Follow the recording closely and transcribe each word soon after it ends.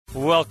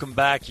Welcome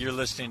back. You're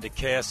listening to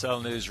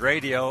KSL News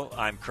Radio.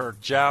 I'm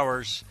Kirk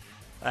Jowers,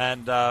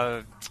 and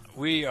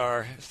we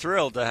are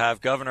thrilled to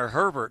have Governor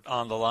Herbert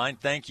on the line.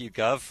 Thank you,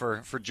 Gov,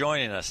 for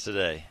joining us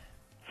today.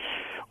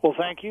 Well,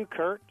 thank you,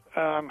 Kurt.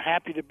 I'm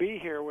happy to be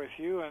here with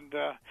you, and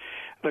the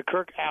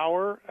Kirk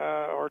hour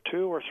or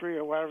two or three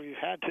or whatever you've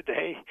had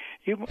today,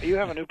 you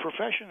have a new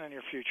profession in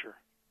your future.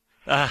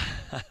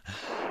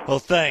 Well,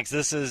 thanks.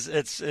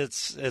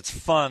 It's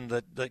fun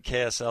that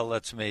KSL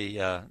lets me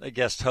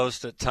guest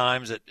host at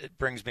times. It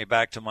brings me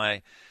back to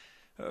my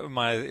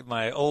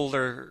life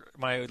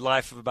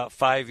of about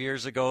 5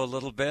 years ago a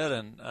little bit,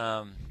 and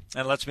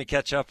lets me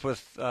catch up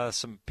with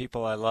some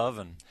people I love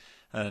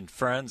and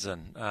friends,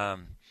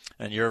 and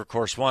you're of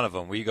course one of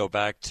them. We go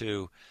back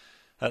to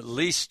at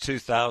least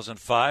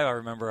 2005. I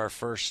remember our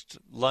first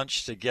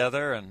lunch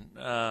together,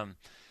 and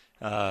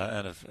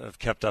have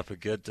kept up a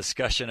good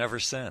discussion ever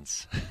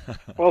since.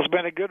 Well, it's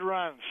been a good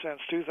run since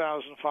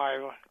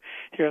 2005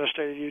 here in the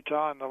state of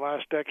Utah, and the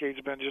last decade's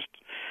been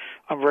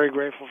I'm very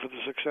grateful for the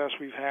success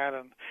we've had,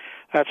 and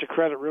that's a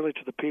credit really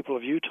to the people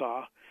of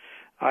Utah.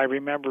 I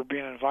remember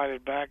being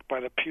invited back by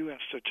the Pew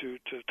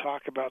Institute to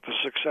talk about the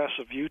success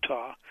of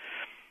Utah.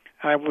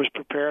 I was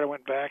prepared. I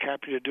went back,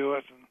 happy to do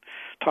it, and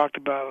talked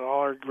about all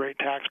our great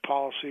tax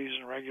policies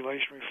and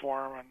regulation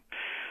reform and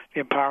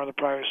the empowerment of the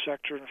private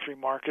sector and free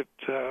market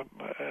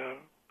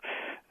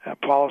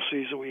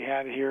policies that we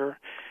had here.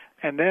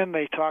 And then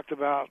they talked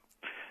about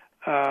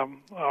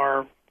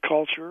our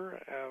culture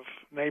of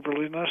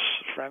neighborliness,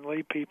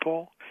 friendly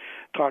people,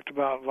 talked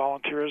about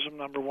volunteerism,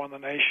 number one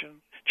in the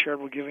nation,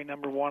 charitable giving,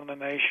 number one in the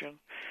nation.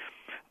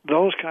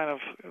 Those kind of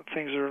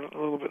things are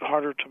a little bit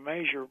harder to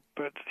measure,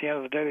 but at the end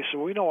of the day, they said,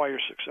 we know why you're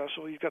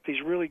successful. You've got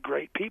these really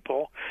great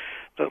people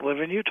that live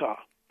in Utah,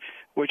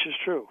 which is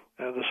true.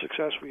 The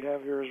success we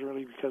have here is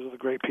really because of the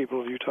great people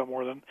of Utah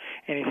more than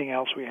anything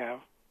else we have.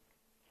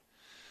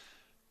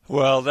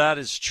 Well, that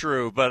is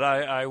true, but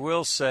I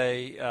will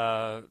say,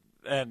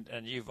 and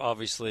you've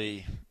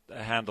obviously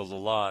handled a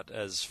lot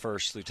as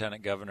first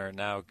lieutenant governor and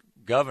now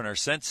governor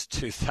since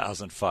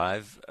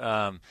 2005,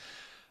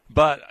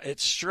 but it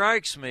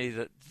strikes me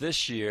that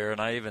this year, and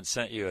I even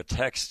sent you a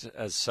text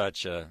as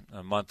such a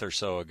month or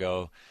so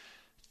ago,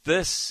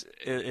 this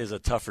is a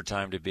tougher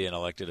time to be an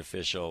elected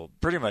official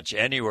pretty much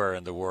anywhere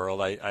in the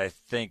world. I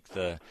think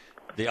the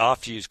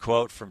oft-used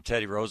quote from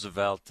Teddy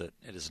Roosevelt that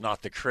it is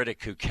not the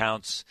critic who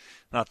counts,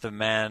 not the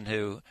man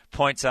who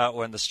points out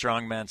when the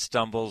strong man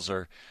stumbles,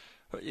 or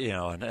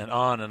and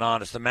on and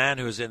on. It's the man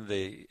who's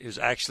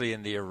actually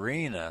in the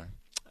arena.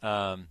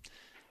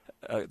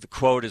 The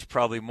quote is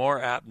probably more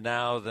apt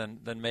now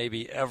than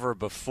maybe ever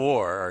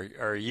before.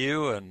 Are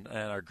you and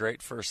our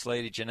great First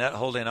Lady Jeanette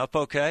holding up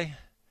okay?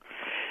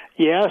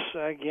 Yes,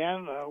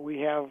 again, we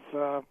have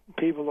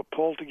people that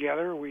pull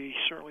together. We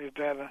certainly have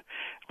had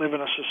live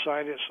in a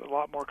society that's a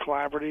lot more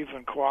collaborative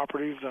and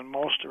cooperative than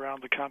most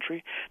around the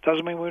country.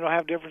 Doesn't mean we don't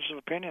have differences of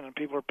opinion, and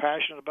people are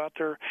passionate about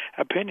their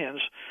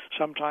opinions.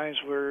 Sometimes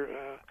we're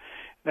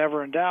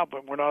never in doubt,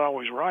 but we're not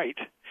always right.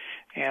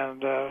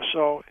 And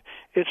so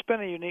it's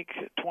been a unique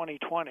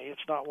 2020.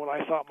 It's not what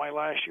I thought my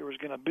last year was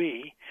going to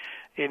be.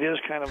 It is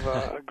kind of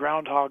a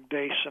Groundhog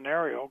Day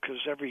scenario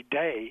because every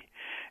day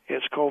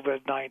it's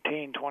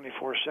COVID-19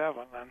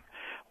 24/7, and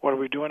what are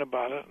we doing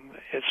about it? And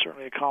it's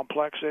certainly a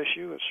complex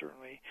issue. It's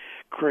certainly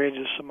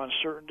created some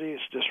uncertainty.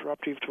 It's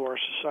disruptive to our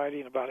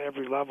society in about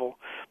every level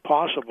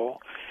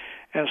possible.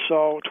 And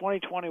so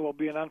 2020 will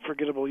be an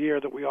unforgettable year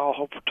that we all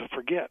hope to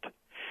forget.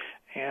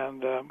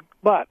 And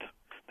but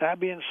that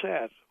being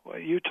said,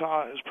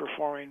 Utah is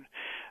performing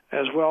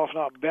as well, if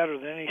not better,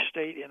 than any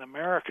state in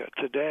America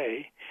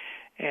today,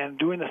 and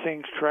doing the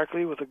things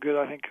correctly with a good,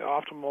 I think,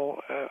 optimal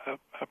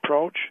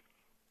approach.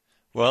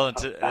 Well, and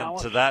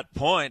to that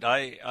point,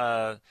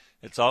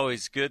 it's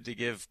always good to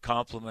give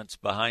compliments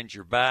behind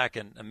your back.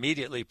 And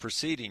immediately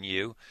preceding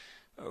you,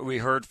 we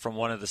heard from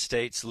one of the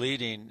state's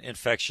leading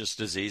infectious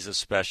diseases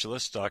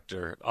specialists,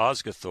 Dr.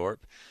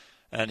 Osgathorpe,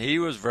 and he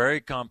was very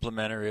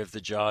complimentary of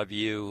the job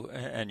you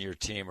and your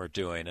team are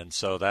doing. And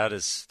so that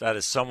is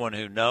someone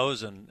who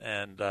knows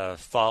and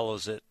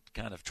follows it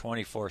kind of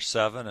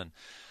 24/7.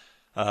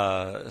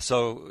 And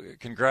so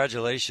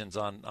congratulations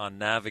on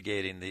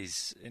navigating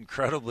these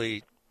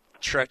incredibly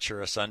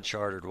treacherous,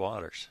 uncharted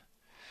waters.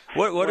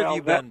 What have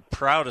you been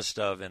proudest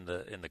of in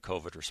the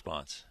COVID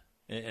response,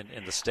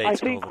 in the state's COVID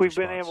response? I think we've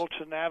been able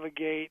to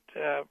navigate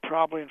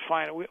probably and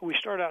find. We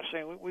started out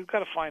saying we've got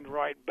to find the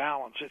right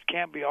balance. It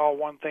can't be all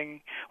one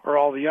thing or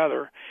all the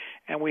other.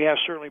 And we have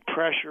certainly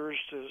pressures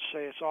to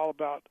say it's all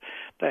about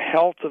the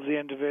health of the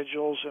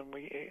individuals, and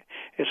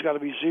it's got to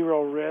be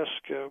zero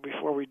risk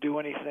before we do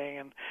anything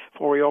and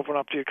before we open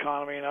up the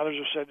economy. And others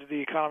have said that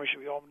the economy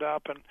should be opened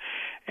up,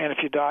 and if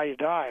you die, you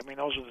die. I mean,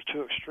 those are the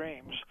two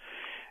extremes.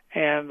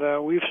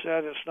 And we've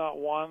said it's not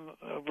one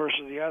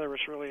versus the other.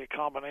 It's really a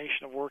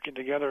combination of working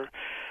together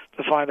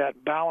to find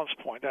that balance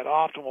point, that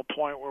optimal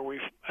point where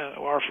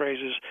our phrase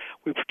is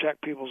we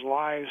protect people's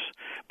lives,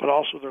 but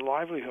also their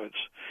livelihoods.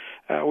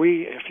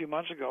 A few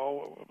months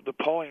ago, the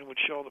polling would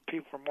show that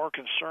people were more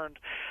concerned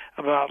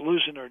about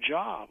losing their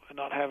job and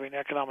not having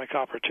economic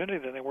opportunity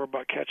than they were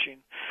about catching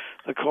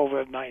the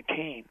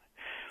COVID-19.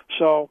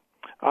 So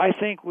I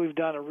think we've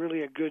done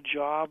a good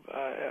job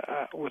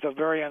with a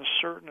very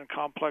uncertain and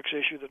complex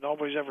issue that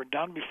nobody's ever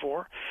done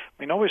before. I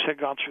mean, nobody's had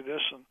gone through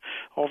this in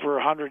over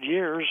 100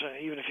 years,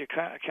 and even if you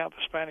count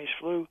the Spanish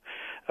flu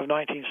of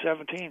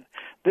 1917,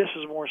 this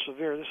is more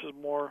severe. This is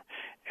more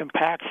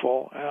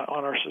impactful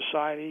on our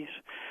societies,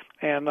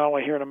 and not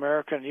only here in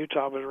America and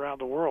Utah, but around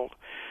the world.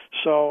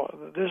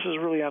 So this is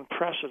really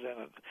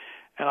unprecedented,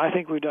 and I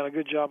think we've done a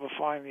good job of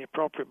finding the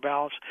appropriate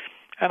balance.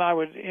 And I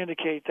would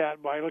indicate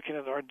that by looking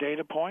at our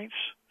data points.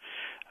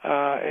 We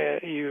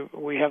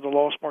have the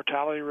lowest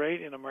mortality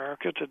rate in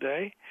America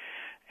today,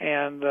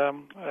 and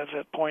that's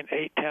at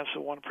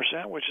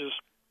 0.8%, which is,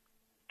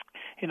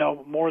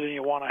 more than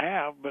you want to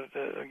have. But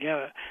again,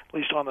 at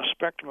least on the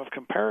spectrum of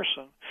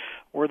comparison,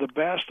 we're the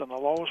best and the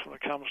lowest when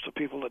it comes to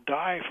people that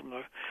die from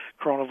the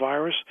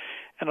coronavirus.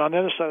 And on the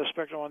other side of the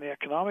spectrum, on the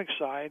economic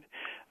side,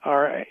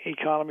 our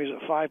economy is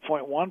at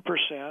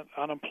 5.1%.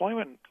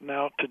 Unemployment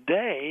now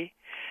today,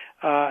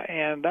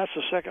 and that's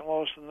the second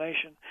lowest in the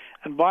nation.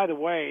 And by the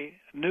way,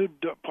 new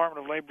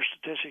Department of Labor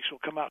statistics will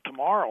come out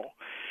tomorrow.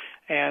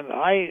 And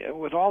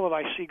with all that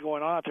I see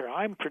going on out there,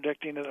 I'm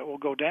predicting that it will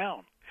go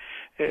down.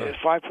 At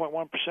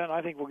 5.1%,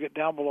 I think we'll get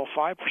down below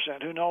 5%.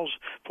 Who knows,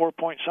 4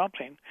 point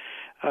something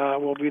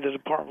will be the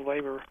Department of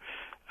Labor,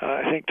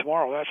 I think,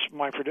 tomorrow. That's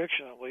my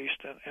prediction, at least,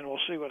 and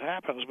we'll see what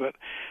happens. But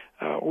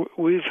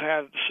we've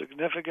had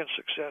significant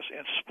success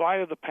in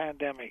spite of the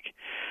pandemic.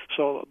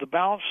 So the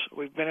balance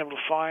we've been able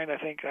to find, I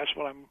think that's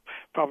what I'm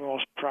probably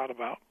most proud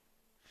about.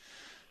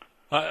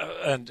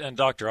 And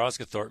Dr.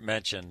 Osgathorpe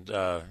mentioned,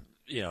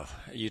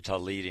 Utah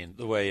leading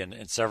the way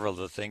in several of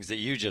the things that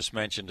you just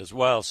mentioned as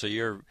well. So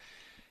you're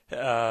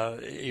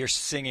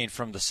singing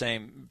from the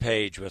same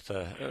page with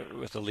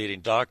a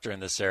leading doctor in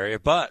this area.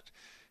 But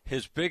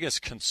his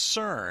biggest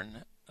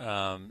concern,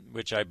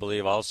 which I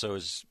believe also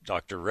is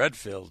Dr.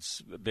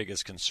 Redfield's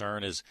biggest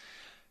concern,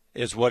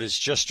 is what is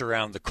just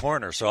around the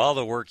corner. So all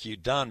the work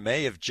you've done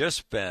may have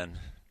just been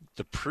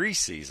the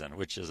preseason,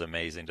 which is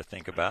amazing to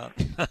think about.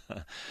 There's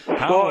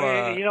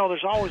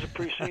always a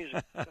preseason.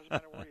 It doesn't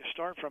matter where you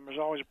start from. There's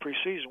always a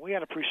preseason. We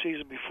had a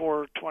preseason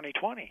before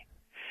 2020.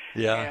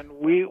 Yeah. And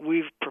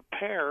we've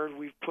prepared.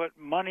 We've put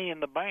money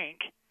in the bank.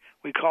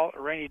 We call it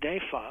a rainy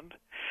day fund.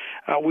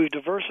 We've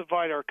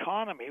diversified our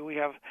economy. We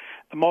have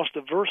the most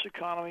diverse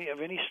economy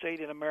of any state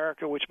in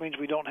America, which means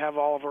we don't have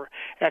all of our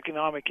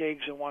economic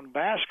eggs in one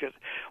basket,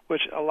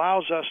 which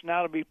allows us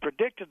now to be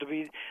predicted to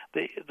be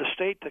the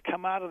state to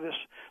come out of this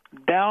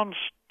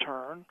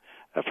downturn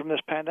from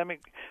this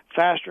pandemic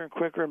faster and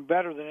quicker and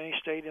better than any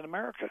state in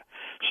America.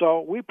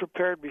 So we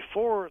prepared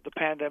before the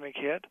pandemic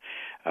hit.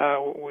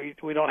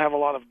 We don't have a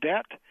lot of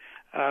debt.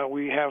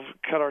 We have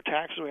cut our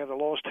taxes. We have the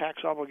lowest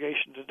tax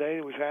obligation today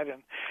that we've had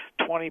in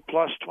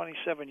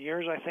 27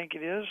 years, I think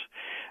it is,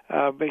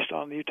 based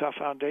on the Utah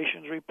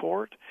Foundation's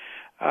report.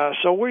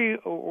 So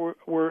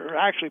we're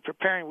actually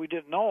preparing. We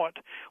didn't know it.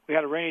 We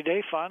had a rainy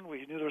day fund.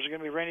 We knew there was going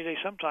to be a rainy day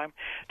sometime.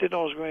 Didn't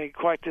know it was going to be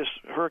quite this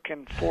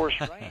hurricane force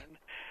rain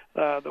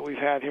that we've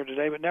had here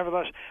today. But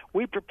nevertheless,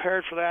 we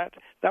prepared for that.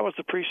 That was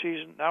the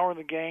preseason. Now we're in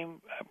the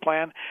game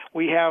plan.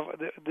 We have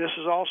this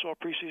is also a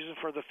preseason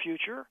for the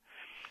future.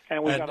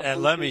 And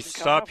let me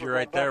stop you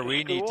right there.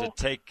 We need to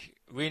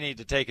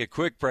take a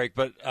quick break,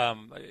 but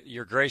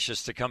you're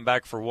gracious to come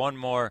back for one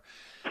more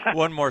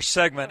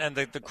segment. And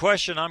the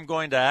question I'm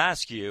going to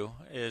ask you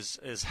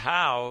is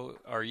how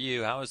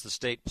is the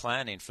state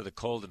planning for the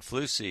cold and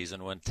flu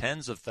season when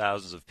tens of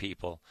thousands of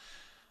people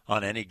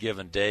on any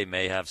given day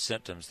may have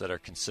symptoms that are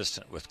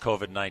consistent with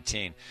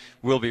COVID-19.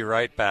 We'll be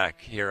right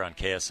back here on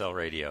KSL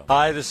Radio.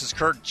 Hi, this is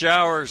Kirk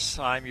Jowers.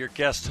 I'm your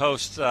guest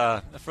host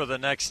for the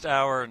next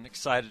hour and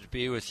excited to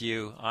be with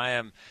you. I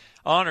am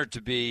honored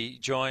to be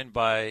joined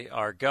by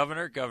our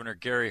governor, Governor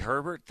Gary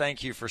Herbert.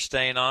 Thank you for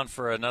staying on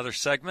for another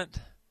segment.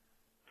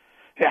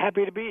 Yeah,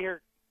 happy to be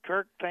here,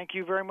 Kirk. Thank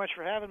you very much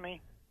for having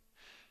me.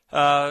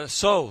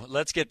 So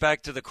let's get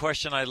back to the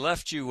question I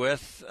left you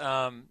with.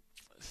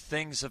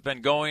 Things have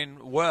been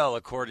going well,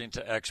 according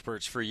to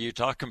experts, for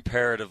Utah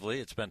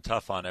comparatively. It's been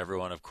tough on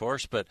everyone, of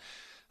course, but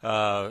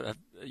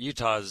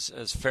Utah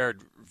has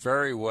fared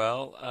very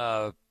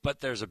well. But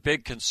there's a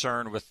big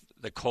concern with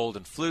the cold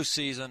and flu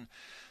season.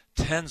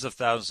 Tens of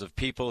thousands of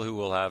people who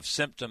will have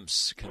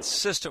symptoms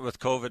consistent with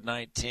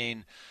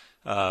COVID-19.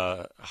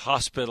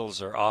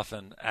 Hospitals are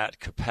often at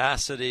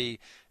capacity,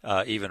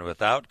 even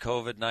without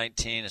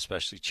COVID-19,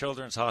 especially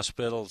children's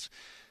hospitals.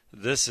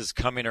 This is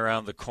coming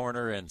around the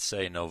corner in,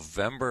 say,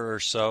 November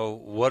or so.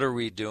 What are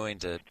we doing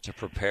to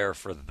prepare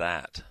for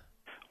that?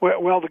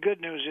 Well, the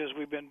good news is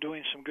we've been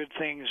doing some good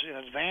things in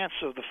advance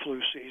of the flu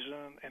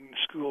season and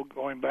school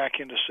going back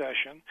into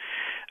session.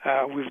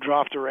 We've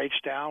dropped the rates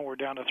down. We're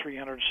down to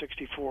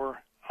 364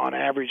 on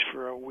average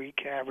for a week,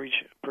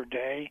 average per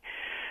day.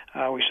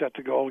 We set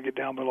the goal to get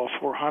down below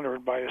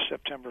 400 by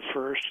September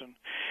 1st, and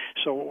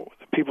so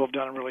people have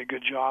done a really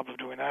good job of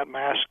doing that.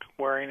 Mask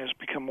wearing has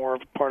become more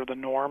of a part of the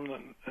norm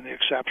than the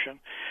exception.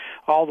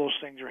 All those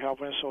things are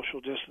helping us, social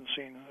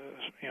distancing,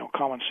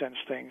 common sense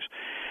things.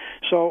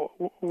 So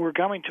we're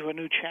coming to a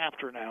new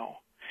chapter now.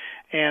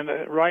 And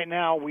right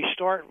now, we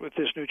start with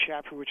this new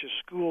chapter, which is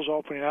schools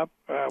opening up.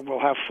 We'll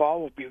have fall.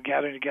 We'll be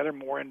gathering together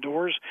more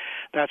indoors.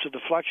 That's a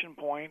deflection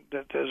point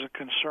that is a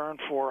concern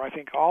for, I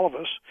think, all of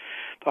us.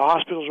 The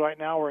hospitals right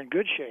now are in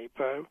good shape.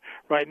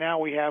 Right now,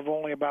 we have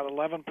only about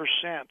 11%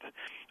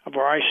 of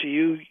our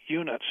ICU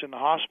units in the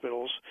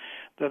hospitals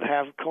that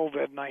have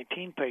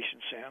COVID-19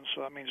 patients in.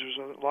 So that means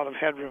there's a lot of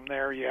headroom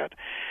there yet.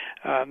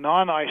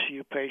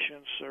 Non-ICU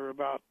patients are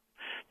about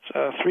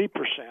 3%.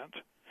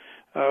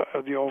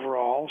 Of the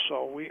overall,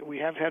 so we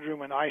have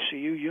headroom in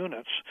ICU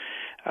units,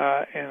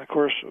 and of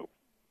course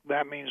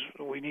that means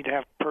we need to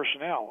have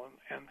personnel,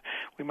 and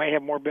we may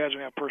have more beds than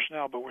we have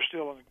personnel, but we're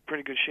still in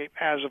pretty good shape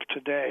as of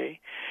today.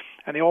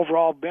 And the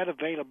overall bed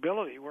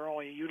availability, we're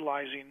only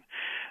utilizing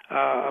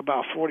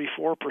about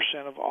 44%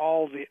 of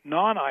all the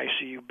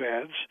non-ICU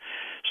beds,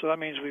 so that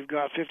means we've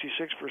got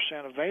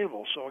 56%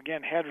 available. So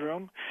again,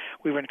 headroom.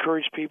 We've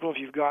encouraged people, if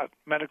you've got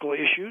medical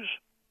issues,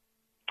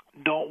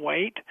 don't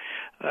wait.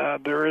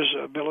 There is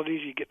ability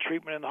to get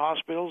treatment in the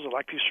hospitals.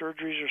 Elective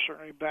surgeries are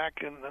certainly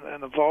back in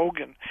the vogue,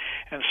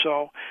 and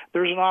so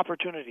there's an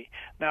opportunity.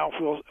 Now,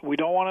 if we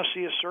don't want to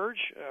see a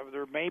surge.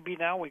 There may be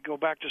now. We go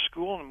back to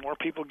school and more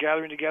people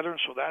gathering together, and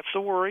so that's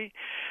the worry.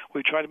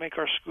 We try to make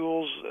our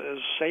schools as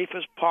safe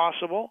as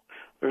possible.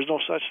 There's no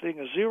such thing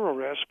as zero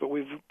risk, but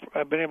we've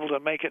been able to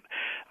make it,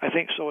 I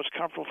think, so it's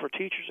comfortable for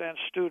teachers and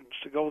students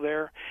to go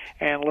there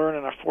and learn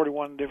in our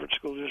 41 different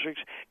school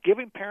districts,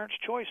 giving parents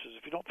choices.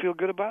 If you don't feel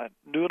good about it,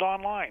 do it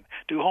online,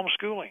 do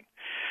homeschooling.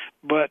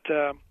 But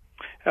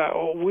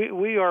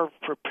we are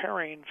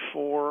preparing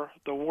for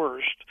the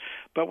worst,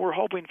 but we're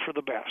hoping for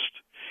the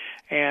best.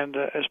 And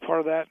as part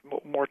of that,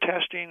 more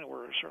testing.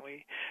 We're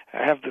certainly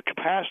have the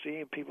capacity,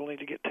 and people need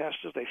to get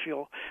tested. If they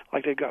feel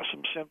like they've got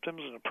some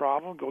symptoms and a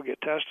problem, go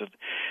get tested.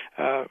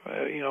 About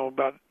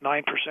 9%,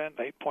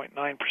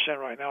 8.9%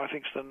 right now, I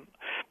think, is the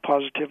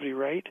positivity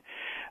rate.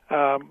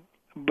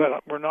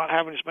 But we're not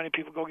having as many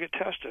people go get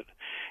tested.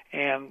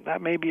 And that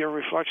may be a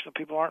reflection of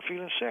people aren't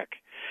feeling sick.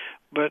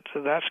 But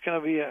that's going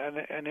to be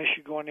an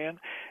issue going in.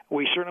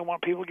 We certainly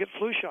want people to get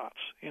flu shots.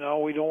 We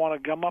don't want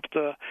to gum up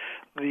the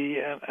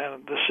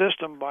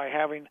system by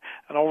having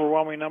an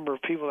overwhelming number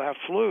of people that have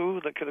flu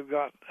that could have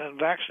got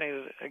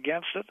vaccinated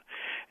against it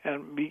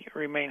and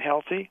remain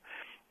healthy.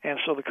 And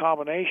so the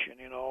combination,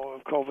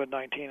 of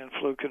COVID-19 and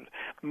flu could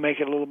make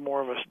it a little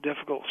more of a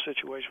difficult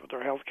situation with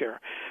our health care.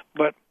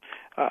 But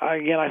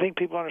again, I think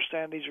people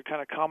understand these are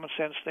kind of common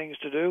sense things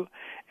to do,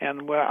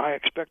 and I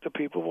expect the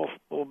people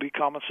will be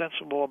common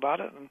sensible about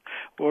it, and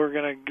we're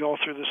going to go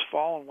through this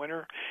fall and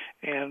winter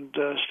and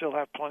still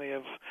have plenty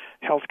of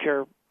health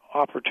care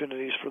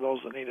opportunities for those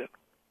that need it.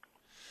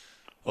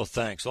 Well,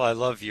 thanks. Well, I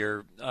love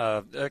your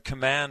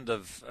command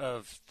of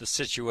the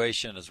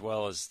situation as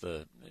well as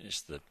the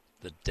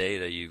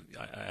data.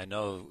 I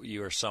know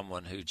you are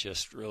someone who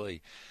just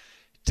really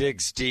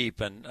digs deep,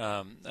 and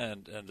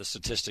the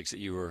statistics that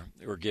you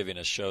were giving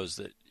us shows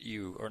that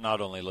you are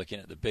not only looking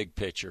at the big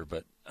picture,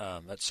 but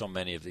at so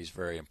many of these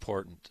very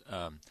important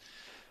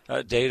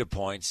data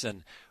points.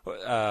 And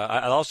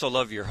I also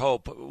love your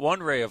hope.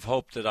 One ray of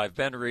hope that I've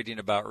been reading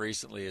about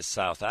recently is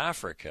South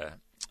Africa.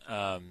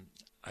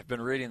 I've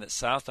been reading that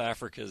South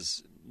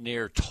Africa's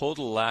near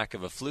total lack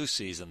of a flu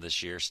season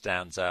this year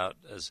stands out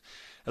as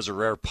a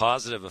rare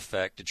positive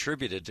effect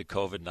attributed to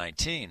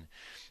COVID-19.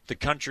 The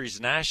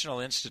country's National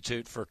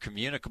Institute for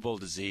Communicable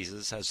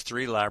Diseases has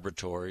 3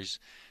 laboratories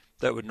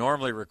that would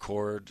normally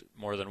record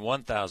more than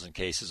 1,000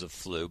 cases of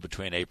flu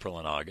between April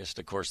and August.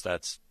 Of course,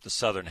 that's the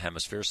southern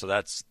hemisphere, so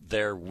that's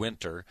their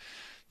winter.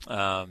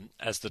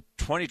 As the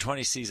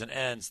 2020 season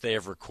ends, they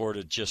have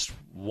recorded just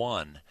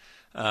 1.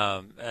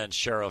 And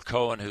Cheryl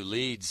Cohen, who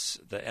leads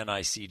the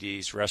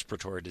NICD's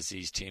respiratory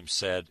disease team,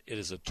 said it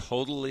is a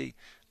totally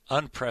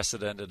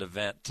unprecedented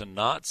event to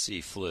not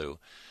see flu.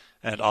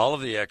 And all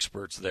of the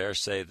experts there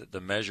say that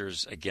the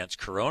measures against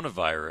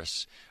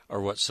coronavirus are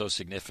what so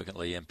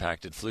significantly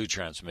impacted flu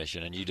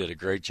transmission. And you did a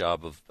great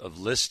job of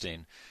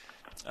listing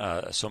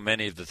so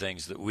many of the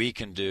things that we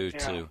can do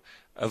to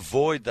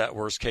avoid that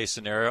worst-case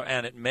scenario.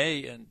 And it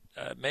may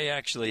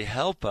actually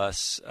help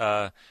us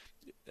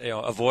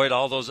avoid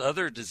all those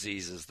other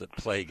diseases that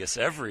plague us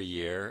every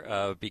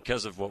year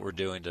because of what we're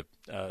doing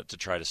to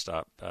try to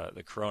stop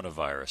the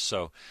coronavirus.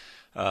 So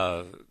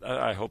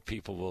I hope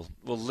people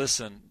will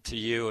listen to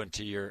you and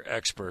to your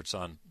experts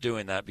on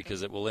doing that,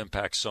 because it will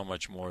impact so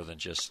much more than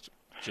just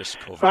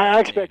COVID-19. I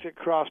expect it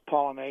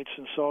cross-pollinates,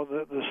 and so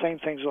the same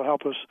things will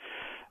help us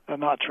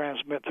not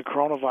transmit the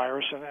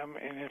coronavirus,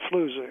 and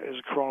flu is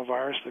a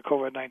coronavirus. The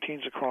COVID-19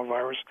 is a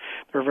coronavirus.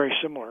 They're very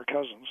similar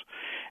cousins,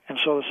 and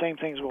so the same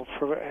things will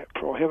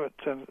prohibit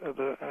and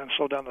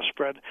slow down the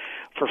spread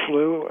for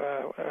flu.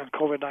 And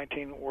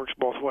COVID-19 works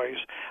both ways.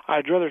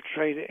 I'd rather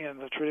trade in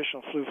the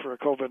traditional flu for a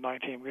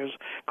COVID-19 because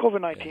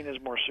COVID-19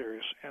 is more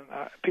serious, and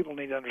people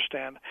need to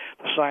understand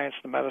the science,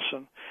 the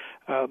medicine.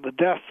 The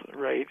death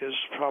rate is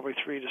probably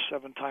 3 to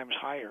 7 times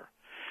higher.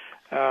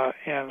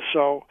 And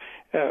so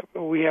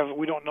we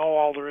don't know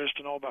all there is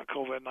to know about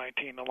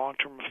COVID-19, the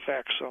long-term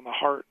effects on the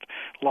heart,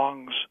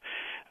 lungs,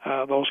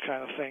 those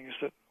kind of things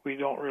that we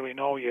don't really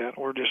know yet.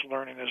 We're just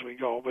learning as we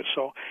go. But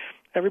so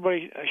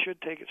everybody should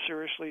take it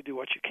seriously, do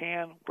what you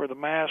can, wear the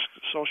mask,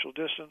 social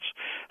distance,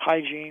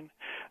 hygiene,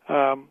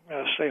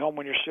 stay home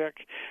when you're sick.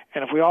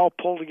 And if we all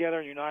pull together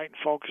and unite and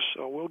focus,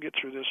 we'll get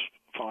through this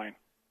fine.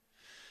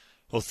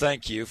 Well,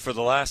 thank you. For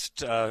the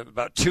last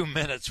about 2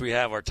 minutes we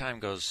have, our time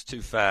goes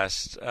too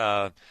fast.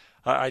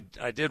 I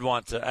did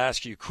want to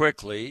ask you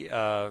quickly,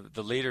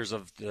 the leaders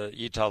of the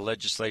Utah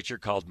legislature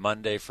called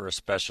Monday for a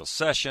special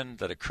session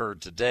that occurred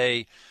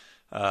today.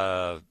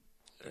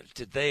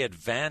 Did they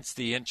advance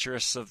the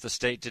interests of the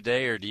state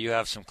today, or do you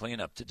have some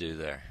cleanup to do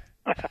there?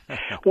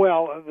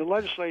 Well, the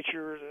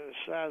legislature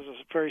has a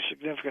very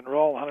significant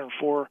role.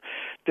 104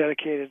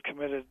 dedicated,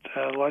 committed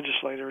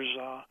legislators,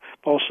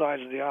 both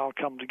sides of the aisle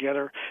come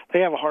together. They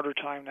have a harder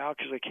time now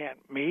because they can't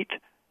meet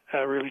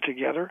really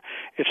together.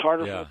 It's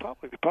harder for the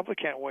public. The public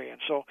can't weigh in.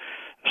 So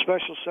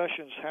special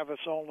sessions have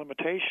its own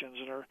limitations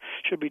and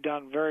should be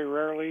done very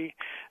rarely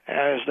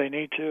as they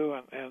need to,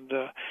 and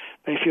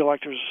they feel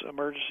like there's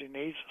emergency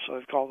needs, so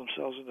they've called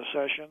themselves into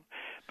session.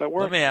 But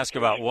let me ask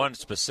about one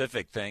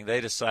specific thing.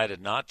 They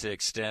decided not to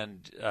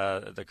extend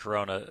the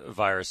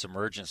coronavirus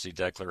emergency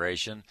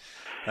declaration.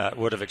 It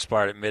would have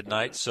expired at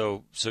midnight.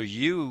 So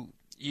you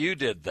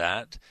did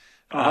that.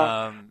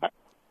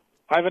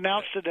 I've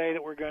announced today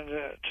that we're going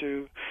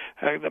to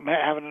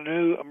have a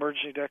new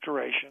emergency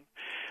declaration.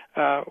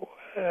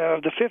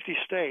 The 50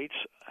 states,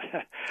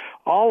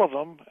 all of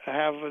them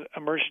have an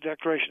emergency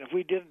declaration. If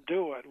we didn't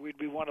do it, we'd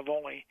be one of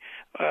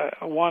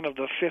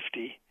the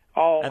 50.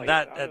 And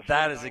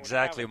that is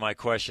exactly my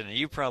question, and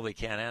you probably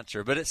can't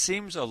answer, but it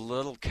seems a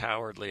little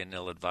cowardly and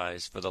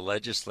ill-advised for the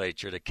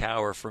legislature to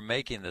cower from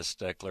making this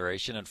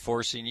declaration and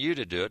forcing you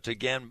to do it, to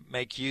again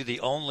make you the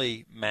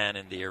only man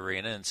in the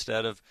arena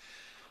instead of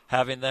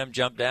having them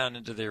jump down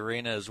into the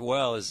arena as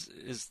well.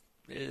 Is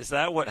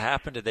that what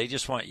happened? Did they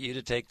just want you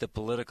to take the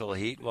political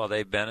heat while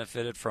they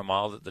benefited from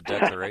all that the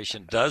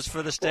declaration does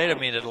for the state? I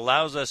mean, it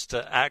allows us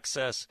to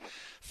access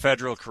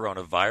federal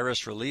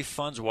coronavirus relief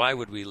funds. Why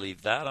would we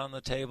leave that on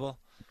the table?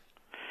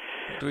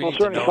 Well,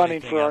 certainly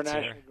funding for our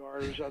National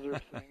Guard is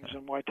other things,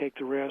 and why take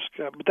the risk?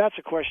 But that's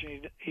a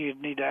question you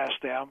need to ask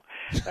them.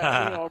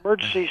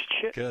 Emergencies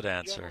Good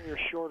answer. Generally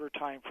a shorter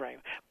time frame.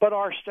 But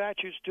our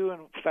statutes do, in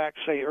fact,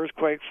 say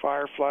earthquake,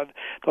 fire, flood,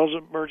 those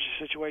emergency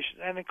situations,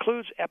 and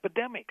includes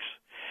epidemics.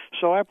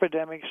 So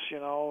epidemics,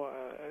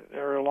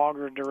 are a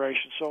longer in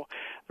duration. So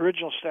the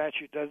original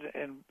statute doesn't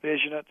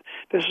envision it.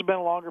 This has been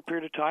a longer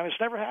period of time. It's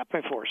never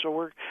happened before. So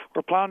we're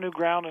plowing new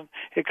ground, and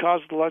it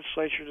caused the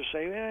legislature to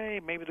say, hey,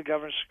 maybe the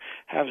governor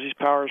has these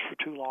powers for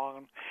too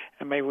long,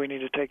 and maybe we need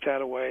to take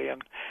that away.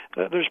 And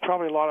there's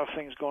probably a lot of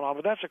things going on,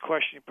 but that's a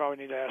question you probably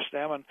need to ask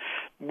them. And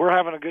we're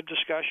having a good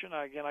discussion.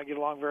 Again, I get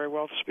along very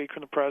well to speak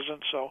from the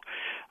president, so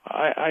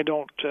I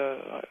don't.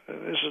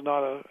 This is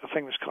not a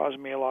thing that's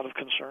causing me a lot of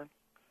concern.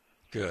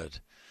 Good.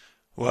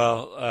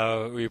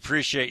 Well, we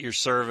appreciate your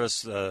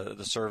service, the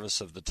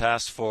service of the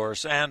task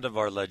force and of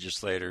our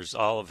legislators,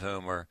 all of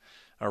whom are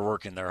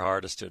working their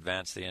hardest to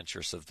advance the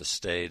interests of the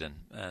state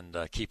and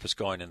keep us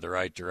going in the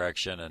right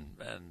direction,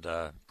 and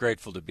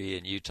grateful to be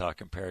in Utah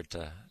compared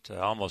to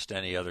almost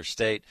any other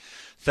state.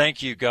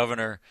 Thank you,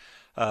 Governor,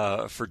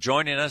 for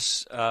joining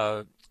us.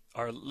 Our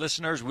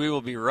listeners, we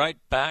will be right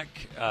back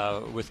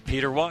with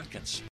Peter Watkins.